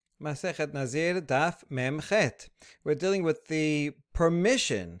Masechet Nazir Daf Mem Chet. We're dealing with the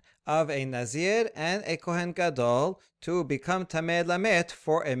permission of a Nazir and a Kohen Gadol to become Tameh Lamet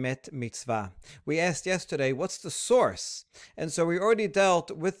for a Met Mitzvah. We asked yesterday, what's the source? And so we already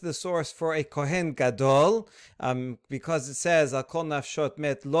dealt with the source for a Kohen Gadol, because it says, Al Kol Nafshot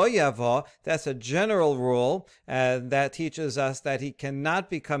Met Lo Yavo. That's a general rule that teaches us that he cannot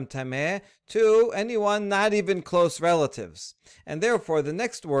become Tameh to anyone, not even close relatives. And therefore, the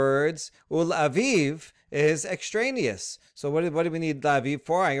next words, Ul Aviv, is extraneous. So what do we need Laviv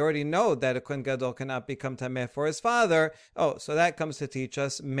for? I already know that a Kohen Gadol cannot become Tameh for his father. Oh, so that comes to teach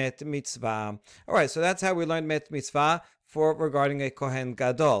us Met Mitzvah. All right, so that's how we learned Met Mitzvah regarding a Kohen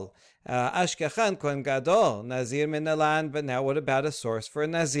Gadol. Ashkechan Kohen Gadol, Nazir Minalan, but now what about a source for a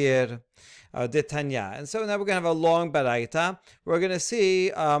Nazir? Detanya. And so now we're going to have a long baraita. We're going to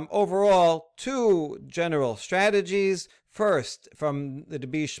see overall two general strategies. First from the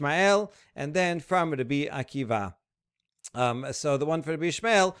Rabbi Ishmael, and then from Rabbi Akiva. So the one for Rabbi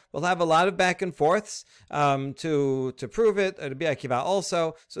Ishmael will have a lot of back and forths to prove it. Rabbi Akiva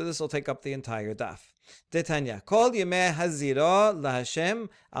also. So this will take up the entire daf. Detanya. Kol yemei haziro laHashem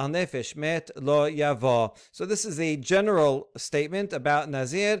al nefesh met lo yavo. So this is a general statement about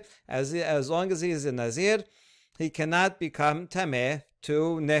Nazir. As long as he is a Nazir, he cannot become tameh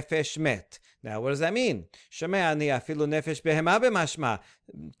to nefesh met. Now, what does that mean? Shomei ani afilu nefesh behema b'mashma.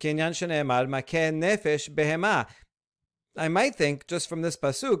 Kinyan shene'emar makeh nefesh behema. I might think, just from this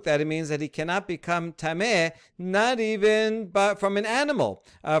pasuk, that it means that he cannot become tameh, not even but from an animal,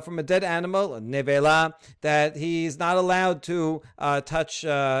 from a dead animal, a nevela, that he's not allowed to touch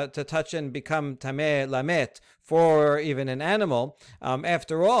and become tameh lamet for even an animal.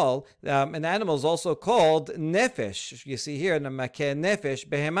 After all, an animal is also called nefesh. You see here, makeh nefesh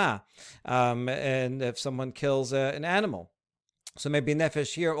behema, and if someone kills an animal. So maybe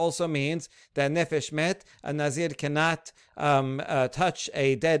nefesh here also means that nefesh met, a Nazir cannot touch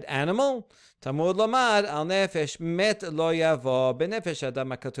a dead animal. Tamud lomad al nefesh met lo yavo benefesh adam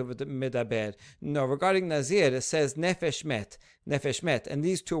hakatuv medaber. No, regarding Nazir, it says nefesh met, and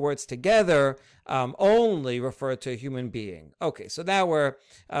these two words together only refer to a human being. Okay, so now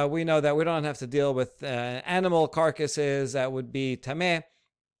we know that we don't have to deal with animal carcasses that would be tameh,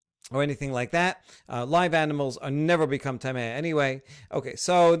 or anything like that. Live animals are never become tameh anyway. Okay,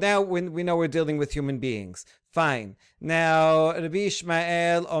 so now we know we're dealing with human beings. Fine. Now, Rabbi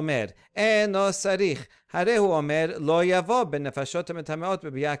Ishmael Omer, Eno sarich, harehu Omer, lo yavo ben nefashot metameot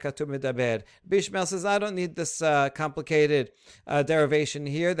b'biyah katuv medaber. Rabbi Ishmael says, I don't need this complicated derivation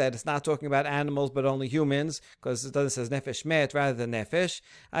here, that it's not talking about animals but only humans, because it doesn't say nefesh met rather than nefesh.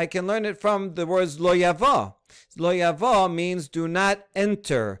 I can learn it from the words lo yavo. Lo yavo means do not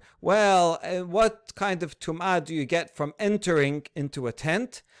enter. Well, what kind of tum'ah do you get from entering into a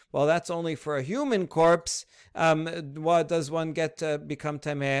tent? Well, that's only for a human corpse. What does one get to become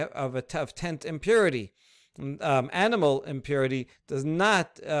tameh of tent impurity? Animal impurity is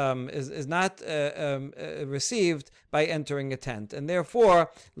not received by entering a tent, and therefore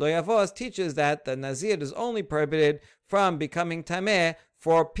Lo Yavos teaches that the Nazir is only prohibited from becoming tameh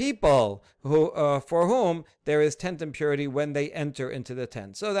for people who for whom there is tent impurity when they enter into the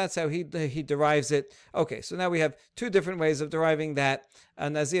tent. So that's how he derives it. Okay, so now we have two different ways of deriving that. A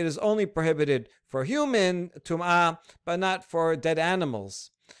Nazir is only prohibited for human tum'ah, but not for dead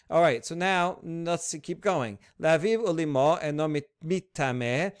animals. All right, so now let's keep going. Laviv ulimo eno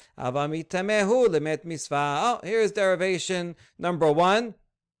mitameh, ava mitamehu lemet misvah. Oh, here's derivation number one.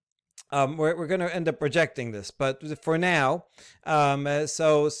 We're going to end up rejecting this, but for now,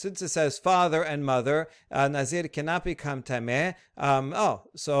 so since it says father and mother, Nazir cannot become tameh.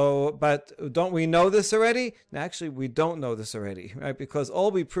 But don't we know this already? No, actually, we don't know this already, right? Because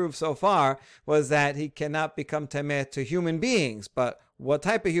all we proved so far was that he cannot become tameh to human beings. But what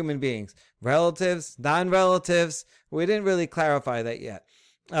type of human beings? Relatives, non-relatives? We didn't really clarify that yet.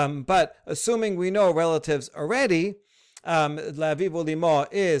 But assuming we know relatives already, Laviv ulimo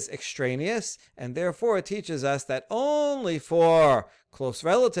is extraneous, and therefore it teaches us that only for close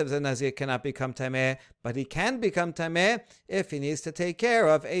relatives a Nazir cannot become tameh, but he can become tameh if he needs to take care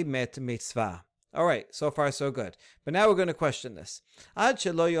of a met mitzvah. All right, so far so good. But now we're going to question this. Ad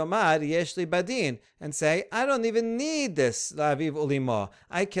shelo yomad yesh li badin, and say, I don't even need this laviv ulimo.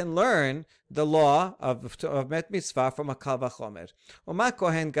 I can learn the law of met mitzvah from a kal vachomer. Uma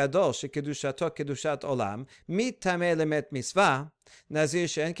kohen gadol shekedushato kedushat olam mitameh lemet mitzvah. Nazir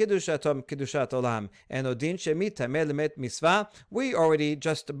she'en kedushato kedushat olam and odin she'mitameh lemet mitzvah. We already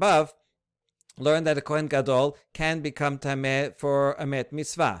just above learn that a Kohen Gadol can become Tameh for a Met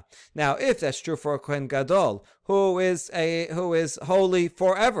Mitzvah. Now, if that's true for a Kohen Gadol, who is holy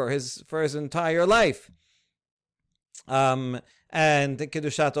forever, for his entire life, and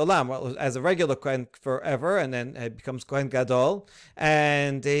Kiddushat Olam, well, as a regular Kohen forever, and then it becomes Kohen Gadol,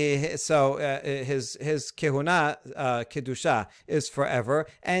 and his Kehuna, Kiddusha, is forever,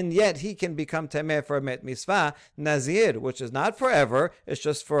 and yet he can become Tameh for a Met Mitzvah. Nazir, which is not forever, it's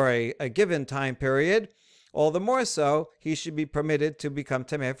just for a given time period. All the more so, he should be permitted to become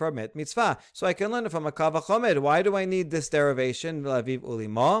Tameh for a Met Mitzvah. So I can learn it from a Kal Vachomer. Why do I need this derivation, L'aviv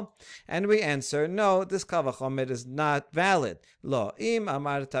Ulimo? And we answer, no, this Kal Vachomer is not valid. Lo, im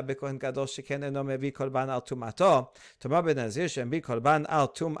amarta bekohen gadol sheken eno mevi korban al tumato, tuma benazir she'embi korban al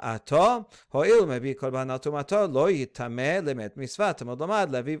tumato, ho'il mevi korban al tumato, lo yitameh lemet mitzvah. Tamod lomad,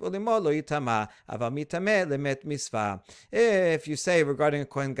 L'aviv Ulimo lo yitama, aval mitameh lemet mitzvah. If you say regarding a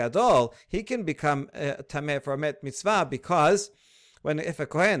Kohen Gadol, he can become Tameh for a Met Mitzvah because if a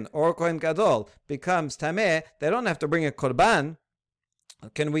Kohen or Kohen Gadol becomes Tameh, they don't have to bring a Korban.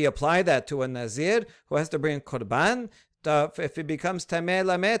 Can we apply that to a Nazir who has to bring a Korban? If he becomes Tameh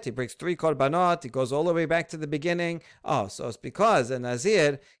Lamet, he brings 3 Korbanot, he goes all the way back to the beginning. Oh, so it's because a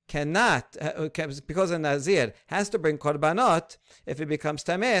Nazir because a Nazir has to bring Korbanot if he becomes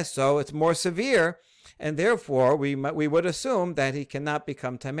Tameh, so it's more severe, and therefore we would assume that he cannot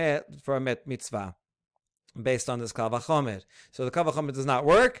become Tameh for a Met Mitzvah, based on this Kal Vachomer. So the Kal Vachomer does not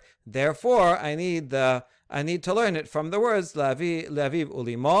work. Therefore, I need to learn it from the words L'aviv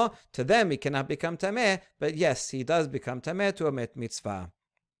Ulimo. To them, he cannot become Tameh, but yes, he does become Tameh to a Met Mitzvah.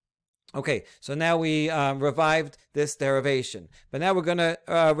 Okay, so now we revived this derivation, but now we're going to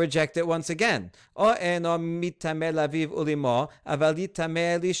reject it once again. Wait,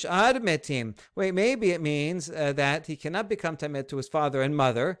 maybe it means that he cannot become tameh to his father and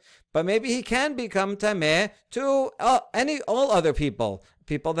mother, but maybe he can become tameh to all other people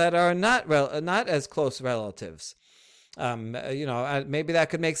that are not as close relatives. Maybe that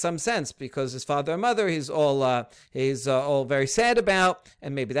could make some sense because his father and mother he's all very sad about,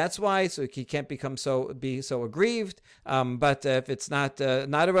 and maybe that's why, so he can't be so aggrieved. But if it's not a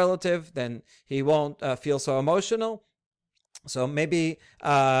relative, then he won't feel so emotional. So maybe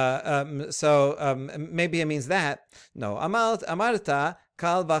maybe it means that. No, amarta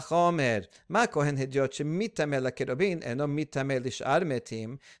Kal Vachomer, ma kohen hediot shemitameh lakerubim eno mitameh lishar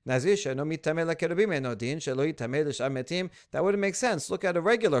metim, nazir she'eno mitameh lakerubim eno din shelo yitameh lishar metim. That wouldn't make sense. Look at a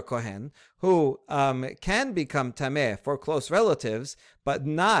regular kohen who can become tameh for close relatives, but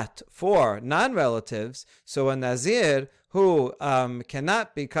not for non-relatives. So a nazir who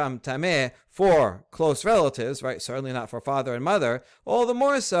cannot become tameh for close relatives, right? Certainly not for father and mother. All the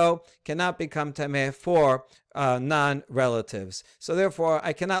more so cannot become tameh for non-relatives. So therefore,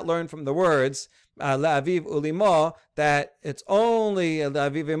 I cannot learn from the words L'aviv Ulimo that it's only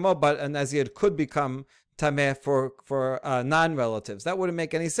L'aviv Ulimo, but a nazir could become tameh for non-relatives. That wouldn't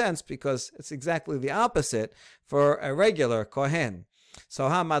make any sense because it's exactly the opposite for a regular kohen. So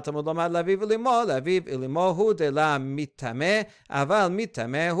Matamud Lomad L'aviv Ulimo hu de la mitameh, aval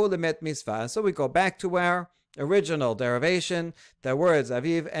mitameh hu lemet mitzvah. So we go back to our original derivation. The words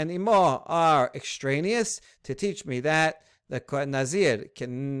Aviv and Imo are extraneous to teach me that the Nazir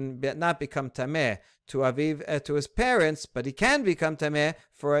can not become Tameh to Aviv, to his parents, but he can become Tameh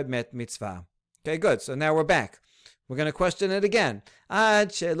for a Met Mitzvah. Okay, good. So now we're back. We're going to question it again. Ad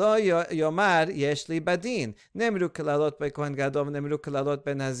shelo yomar yesh li badin. Nemru kalalot bekohen gadol, nemru kalalot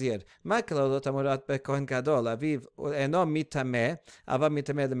benazir. Ma kalalot amurat bekohen gadol. Aviv eno mitameh, ava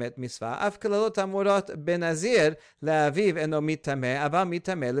mitameh lemet mitzvah. Av kalalot amurat benazir, leaviv eno mitameh, ava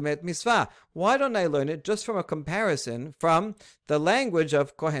mitameh lemet mitzvah. Why don't I learn it just from a comparison from the language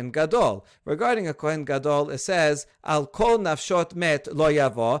of Kohen Gadol? Regarding a Kohen Gadol, it says, Al kol nafshot met lo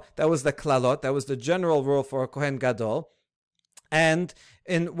yavo. That was the klalot. That was the general rule for a Kohen Gadol. And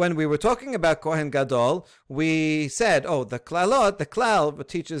when we were talking about Kohen Gadol, we said, the klal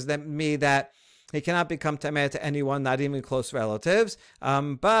teaches me that he cannot become tameh to anyone, not even close relatives.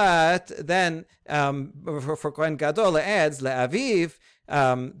 But then for Kohen Gadol, it adds le'aviv.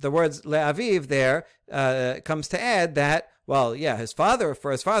 The words le'aviv there comes to add that, for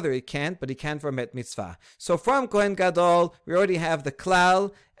his father he can't, but he can for Met Mitzvah. So from Kohen Gadol, we already have the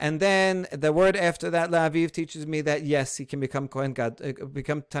klal, and then the word after that, La'aviv, teaches me that yes, he can become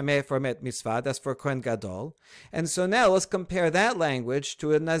Tameh for Met Mitzvah. That's for Kohen Gadol. And so now let's compare that language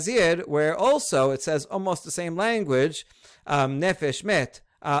to a Nazir, where also it says almost the same language, Nefesh Met,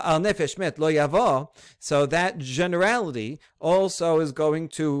 al nefesh met lo yavo. So that generality also is going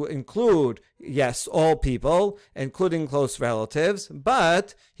to include, yes, all people, including close relatives,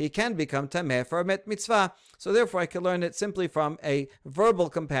 but he can become tameh for a met mitzvah. So therefore I can learn it simply from a verbal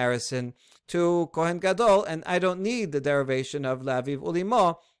comparison to Kohen Gadol, and I don't need the derivation of Laviv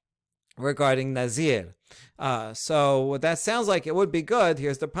Ulimo regarding Nazir. So that sounds like it would be good.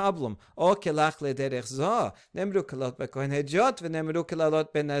 Here's the problem. O kelach lederech zo, nemru kalot bekohen hediot, v'nemru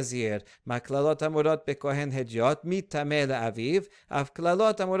kalalot benazir. Ma kalalot amurot bekohen hediot, mitameh le'aviv, av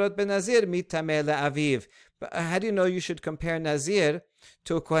kalalot amurot benazir, mitameh le'aviv. But how do you know you should compare Nazir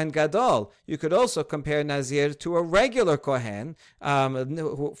to a Kohen Gadol? You could also compare Nazir to a regular Kohen,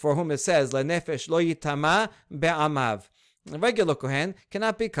 for whom it says, Lenefesh lo yitama be'amav. A regular Kohen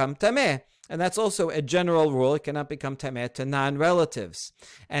cannot become Tameh. And that's also a general rule. It cannot become Tameh to non-relatives.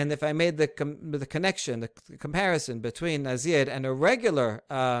 And if I made the connection, the comparison between Nazir and a regular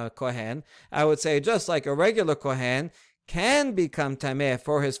Kohen, I would say just like a regular Kohen can become Tameh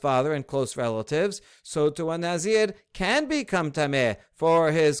for his father and close relatives, so to a Nazir can become Tameh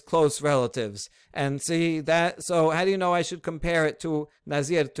for his close relatives. And see that, so how do you know I should compare it to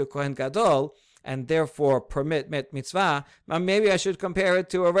Nazir to Kohen Gadol, and therefore permit met mitzvah? Maybe I should compare it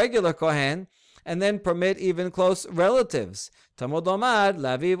to a regular Kohen, and then permit even close relatives. Tamod omar,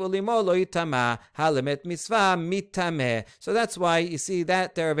 laviv ulimo lo yitama, halemet mitzvah mitameh. So that's why you see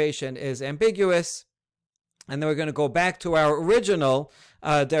that derivation is ambiguous. And then we're going to go back to our original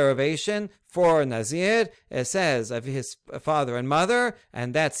derivation for Nazir. It says of his father and mother,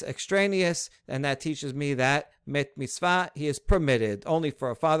 and that's extraneous, and that teaches me that met mitzvah, he is permitted. Only for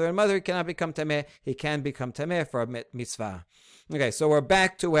a father and mother he cannot become tameh. He can become tameh for a met mitzvah. Okay, so we're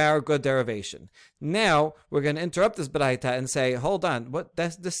back to our good derivation. Now we're going to interrupt this baraita and say, hold on,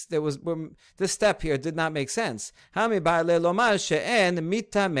 this step here did not make sense. Wait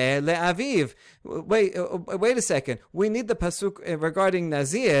a second. We need the pasuk regarding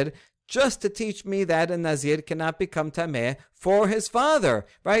Nazir just to teach me that a Nazir cannot become Tameh for his father,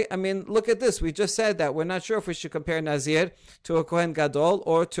 right? I mean, look at this. We just said that we're not sure if we should compare Nazir to a Kohen Gadol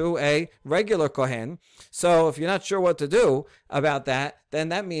or to a regular Kohen. So if you're not sure what to do about that, then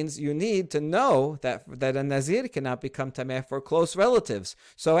that means you need to know that a Nazir cannot become Tameh for close relatives.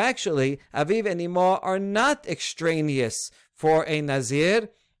 So actually, Aviv and Imo are not extraneous for a Nazir.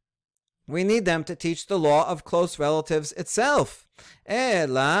 We need them to teach the law of close relatives itself.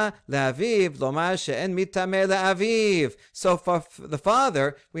 Ela le'aviv lomar she'en mitameh le'aviv. So for the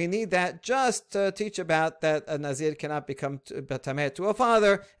father, we need that just to teach about that a Nazir cannot become tameh to a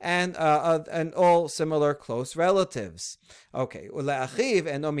father and all similar close relatives. Okay, ule'achiv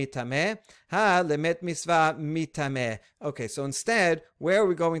eno mitameh ha lemet misvah mitameh. Okay, so instead, where are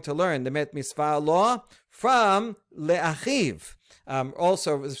we going to learn the met misvah law? From le'achiv.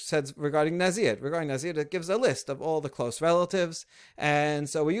 Also said regarding Nazir. Regarding Nazir, it gives a list of all the close relatives, and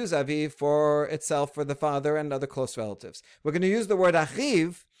so we use Aviv for itself, for the father and other close relatives. We're going to use the word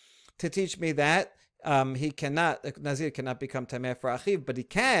Achiv to teach me that Nazir cannot become Tameh for Achiv, but he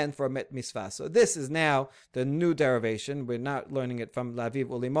can for a Met Mitzvah. So this is now the new derivation. We're not learning it from Laviv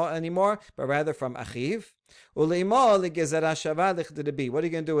Ulimo anymore, but rather from Achiv. Ulimo ligezerah shava lichdirabi. What are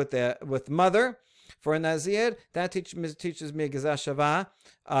you going to do with mother? For a Nazir, that teaches me Gezerah Shavah,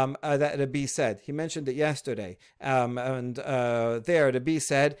 that Rabbi said. He mentioned it yesterday. There, Rabbi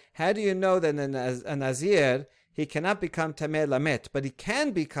said, how do you know that a Nazir, he cannot become Tameh Lamet, but he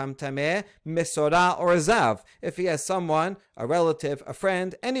can become Tameh Mesorah or Zav, if he has someone, a relative, a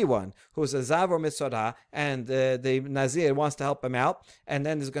friend, anyone who's a Zav or Mesorah, and the Nazir wants to help him out, and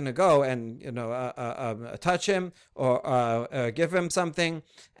then is going to go and touch him or give him something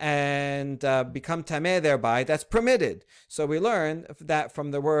and become Tameh thereby. That's permitted. So we learn that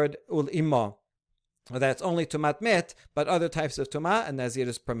from the word Ul Immo. Well, that's only tumat met, but other types of tuma and nazir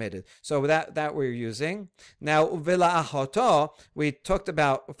is permitted. So that we're using. Now, uvela achoto, we talked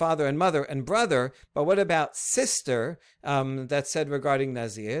about father and mother and brother, but what about sister? That said regarding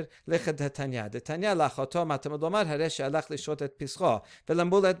nazir. Lechet detanya lachoto matamudlomar haresh alach lishot et pischo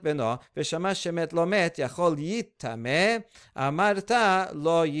velambulet beno veshama shemet lomet yachol yitame amarta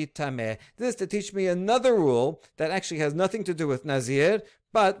lo yitame. This is to teach me another rule that actually has nothing to do with nazir.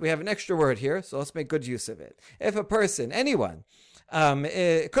 But we have an extra word here, so let's make good use of it. If a person, anyone,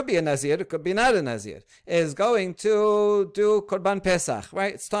 it could be a Nazir, it could be not a Nazir, is going to do Korban Pesach,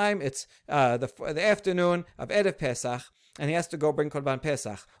 right? It's time, it's the afternoon of Erev Pesach, and he has to go bring Korban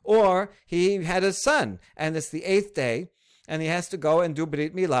Pesach. Or he had a son, and it's the 8th day, and he has to go and do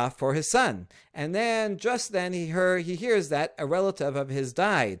Brit Milah for his son. And then, just then, he hears that a relative of his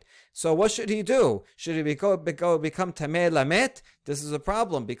died. So what should he do? Should he become Tameh Lamet? This is a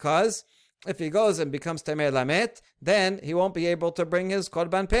problem, because if he goes and becomes Tameh Lamet, then he won't be able to bring his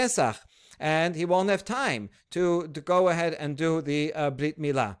Korban Pesach, and he won't have time to go ahead and do the Brit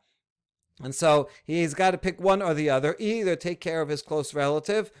Milah. And so he's got to pick one or the other, either take care of his close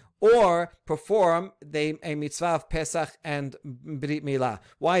relative or perform a mitzvah of Pesach and Brit Milah.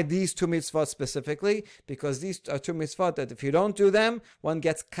 Why these two mitzvot specifically? Because these are two mitzvot that if you don't do them, one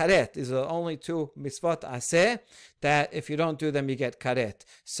gets karet. These are only two mitzvot aseh that if you don't do them, you get karet.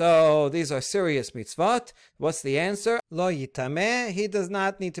 So these are serious mitzvot. What's the answer? Lo yitameh. He does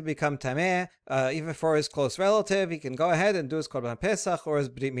not need to become tameh, even for his close relative. He can go ahead and do his Korban Pesach or his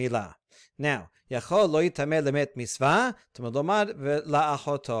Brit Milah. Now, יכול לא יטמא למת מצווה, תלמוד לומר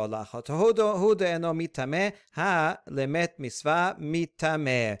לאחותו. לאחותו הוא דאינו מטמא, הלמת מצווה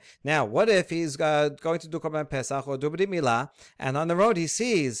מטמא. Now, what if he's going to do Korban Pesach or do Brit Milah, and on the road he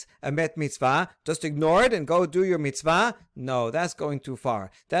sees a met mitzvah, just ignore it and go do your mitzvah? No, that's going too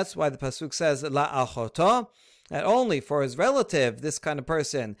far. That's why the pasuk says la'achoto, that only for his relative, this kind of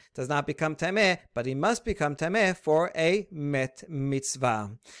person does not become tameh, but he must become tameh for a met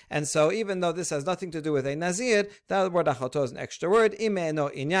mitzvah. And so, even though this has nothing to do with a nazir, that word achoto is an extra word. Imeno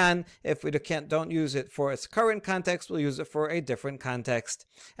inyan. If we don't use it for its current context, we'll use it for a different context.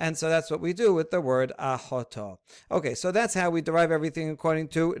 And so that's what we do with the word achoto. Okay, so that's how we derive everything according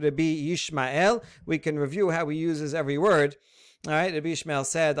to Rabbi Yishmael. We can review how he uses every word. All right, Rabbi Yishmael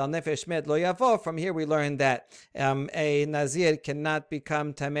said, "Al nefesh met lo yavo." From here, we learned that a nazir cannot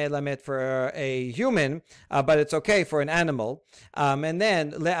become tameh lamet for a human, but it's okay for an animal. And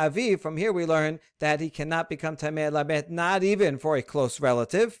then le'aviv. From here, we learn that he cannot become tameh lamet, not even for a close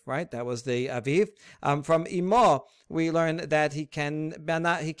relative. Right, that was the aviv. From imo, we learn that he can't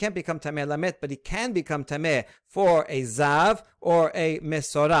become tameh lamet, but he can become tameh for a zav or a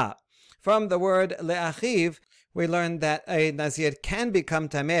mesorah. From the word le'achiv, we learned that a nazir can become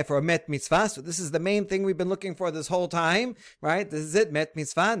tameh for a met mitzvah. So this is the main thing we've been looking for this whole time, right? This is it, met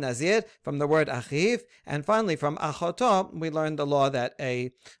mitzvah, nazir, from the word achiv. And finally, from achoto, we learned the law that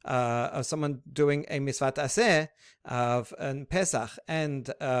of someone doing a mitzvah aseh of Pesach and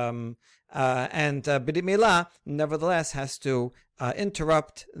Brit Milah, nevertheless has to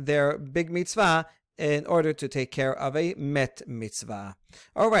interrupt their big mitzvah in order to take care of a met mitzvah.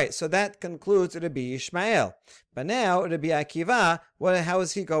 All right, so that concludes Rabbi Yishmael. But now Rabbi Akiva, how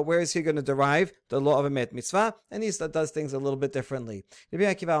is he go? Where is he going to derive the law of a met mitzvah? And he does things a little bit differently. Rabbi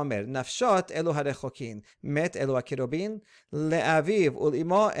Akiva Omer, nafshot elu harechokin, met elu akirobin, le'aviv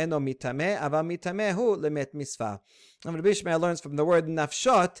ul'imo eno mitame, ava mitame hu lemet mitzvah. And Rabbi Yishmael learns from the word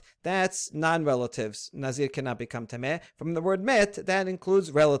nafshot, that's non-relatives. Nazir cannot become tameh. From the word met, that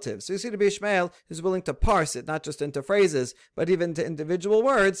includes relatives. So you see, Rabbi Yishmael is willing to parse it, not just into phrases, but even to individual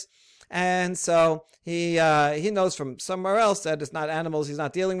words. And so he knows from somewhere else that it's not animals, he's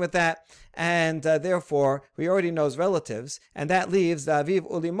not dealing with that. And therefore, he already knows relatives. And that leaves the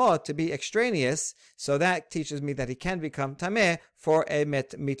aviv ulimot to be extraneous. So that teaches me that he can become tameh for a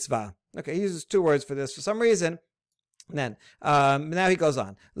met mitzvah. Okay, he uses two words for this for some reason. Then, now he goes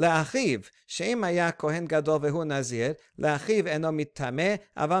on. Le'achiv, she'im haya kohen gadol vehu nazir, le'achiv eno mitameh,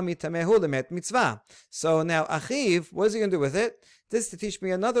 ava mitameh hu lemet mitzvah. So now, achiv, what is he going to do with it? This is to teach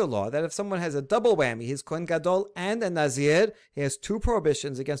me another law, that if someone has a double whammy, he's kohen gadol and a nazir, he has two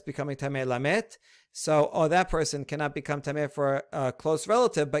prohibitions against becoming tameh lamet. So, that person cannot become tameh for a close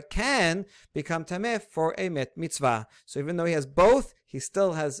relative, but can become tameh for a met mitzvah. So even though he has both, he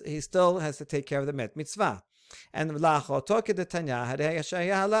still has to take care of the met mitzvah. And לאחותו כדתניא, הרי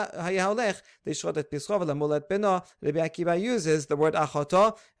שהיה הולך לשחוט את פסחו ולמול את בנו. Rabbi Akiva uses the word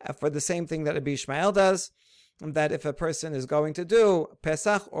achoto for the same thing that Rabbi Yishmael does, that if a person is going to do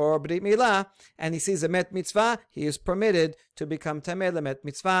Pesach or Brit Milah and he sees a met mitzvah, he is permitted to become tameh lemet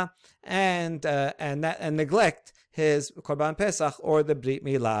mitzvah and neglect his Korban Pesach or the Brit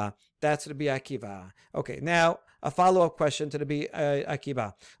Milah. That's Rabbi Akiva. Okay, now a follow-up question to Rabbi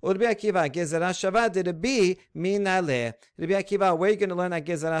Akiva. Rabbi Akiva, Gezerah Shava de Rabbi Minaleh. Rabbi Akiva, where are you going to learn that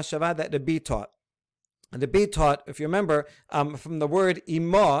Gezerah Shava that Rabbi taught? And Rabbi taught, if you remember, from the word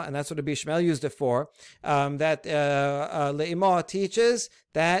imo, and that's what Rabbi Yishmael used it for, that le'imo teaches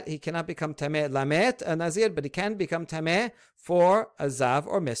that he cannot become tameh lamet, a nazir, but he can become tameh for a zav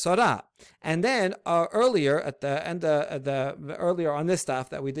or mesorah. And then earlier at the end, earlier on this stuff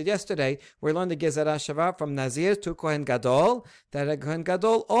that we did yesterday, we learned the Gezerah Shava from Nazir to Kohen Gadol, that a Kohen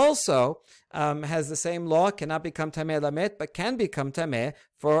Gadol also has the same law, cannot become tameh lamet, but can become tameh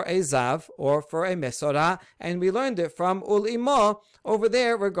for a zav or for a mesorah, and we learned it from ul imo over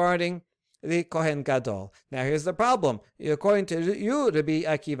there regarding the Kohen Gadol. Now here's the problem. According to you, Rabbi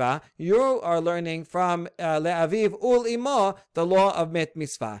Akiva, you are learning from Le'aviv ul imo, the law of met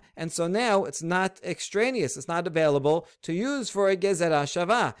mitzvah. And so now it's not extraneous, it's not available to use for a gezerah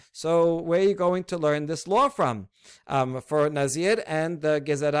shava. So where are you going to learn this law from? For Nazir and the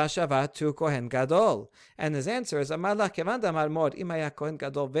gezerah shava to Kohen Gadol. And his answer is, Amar la kevan damar mod, im haya Kohen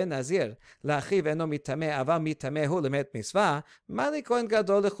Gadol ve Nazir, la'achiv eno mitameh, aval mitameh hu lemet mitzvah, mali Kohen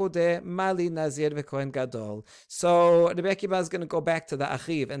Gadol lechudeh, mali Nazir ve Kohen Gadol. So Rabbi Akiva is going to go back to the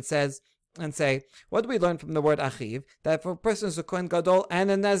achiv and say, what do we learn from the word achiv? That for a person who's a Kohen Gadol and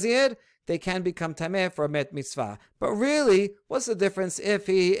a Nazir, they can become tameh for a met mitzvah. But really, what's the difference if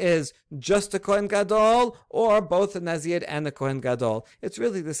he is just a Kohen Gadol or both a Nazir and a Kohen Gadol? It's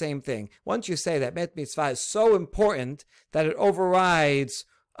really the same thing. Once you say that met mitzvah is so important that it overrides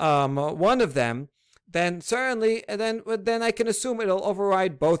one of them, then certainly, then I can assume it'll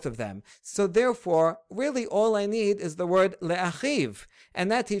override both of them. So therefore, really all I need is the word le'achiv.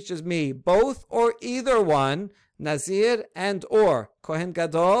 And that teaches me both or either one, Nazir and or Kohen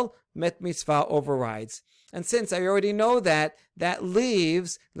Gadol, met mitzvah overrides. And since I already know that, that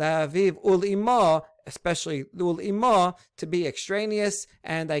leaves La'aviv ul imo, especially ul imo, to be extraneous,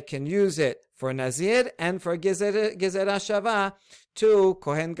 and I can use it for Nazir and for gezerah shava to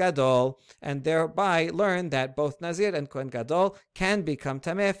Kohen Gadol, and thereby learn that both Nazir and Kohen Gadol can become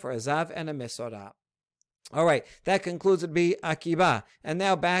tameh for a zav and a mesorah. All right, that concludes Rabbi Akiva. And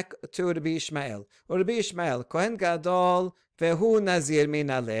now back to Rabbi Ishmael. Rabbi Ishmael, Kohen Gadol vehu Nazir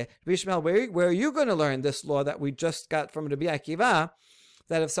minaleh. Rabbi Ishmael, where are you going to learn this law that we just got from Rabbi Akiva,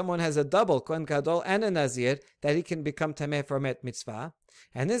 that if someone has a double Kohen Gadol and a Nazir, that he can become tameh for met mitzvah?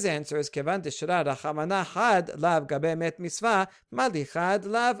 And his answer is, Kevan deshra rachamana had lav gabe met mitzvah, mali had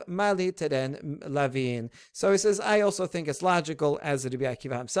lav mali teren lavin. So he says, I also think it's logical, as Rabbi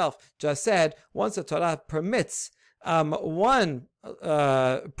Akiva himself just said, once the Torah permits one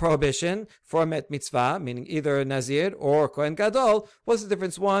prohibition for met mitzvah, meaning either Nazir or Kohen Gadol, what's the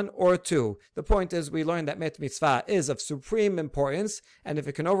difference, one or two? The point is, we learned that met mitzvah is of supreme importance, and if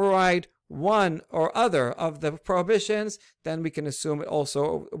it can override one or other of the prohibitions, then we can assume it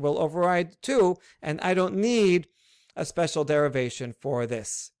also will override two, and I don't need a special derivation for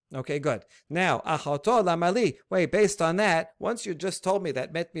this. Okay, good. Now, achoto lamali. Wait, based on that, once you just told me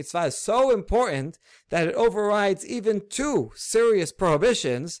that met mitzvah is so important that it overrides even two serious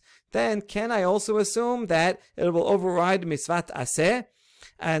prohibitions, then can I also assume that it will override mitzvat aseh?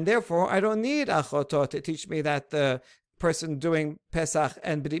 And therefore, I don't need achoto to teach me that the person doing Pesach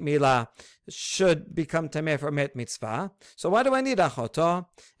and Brit Milah should become tameh for met mitzvah. So why do I need achoto?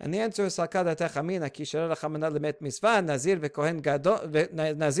 And the answer is Salkada Techamina ki shara lachamana lemet mitzvah Nazir vekohen gadol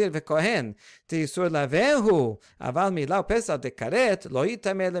Nazir vekohen tisur lavehu aval milah Pesach dekaret lo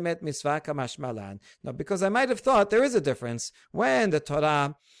yitameh lemet mitzvah kamash malan. Now, because I might have thought there is a difference when the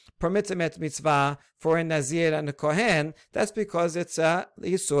Torah permits a met mitzvah for a Nazir and a Kohen, that's because it's a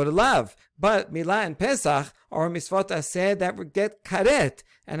Yisur Lav. But Milah and Pesach are mitzvot aseh that get karet,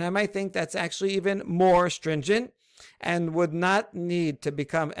 and I might think that's actually even more stringent and would not need to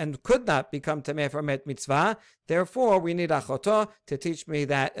become, and could not become tameh for met mitzvah. Therefore, we need achoto to teach me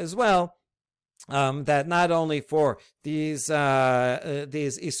that as well. That not only for these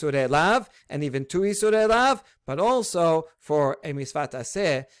Isurei Lav, and even two Isurei Lav, but also for a Mitzvat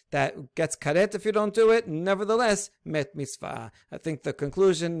Aseh that gets karet if you don't do it, nevertheless, Met Mitzvah. I think the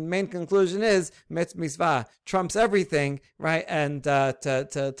main conclusion is, Met Mitzvah trumps everything, right? And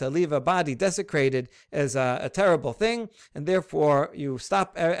to leave a body desecrated is a terrible thing, and therefore you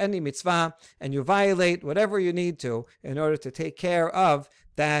stop any Mitzvah, and you violate whatever you need to in order to take care of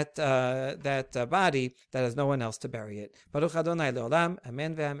that body that has no one else to bury it. Baruch Adonai Leolam,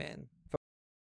 Amen ve'amen.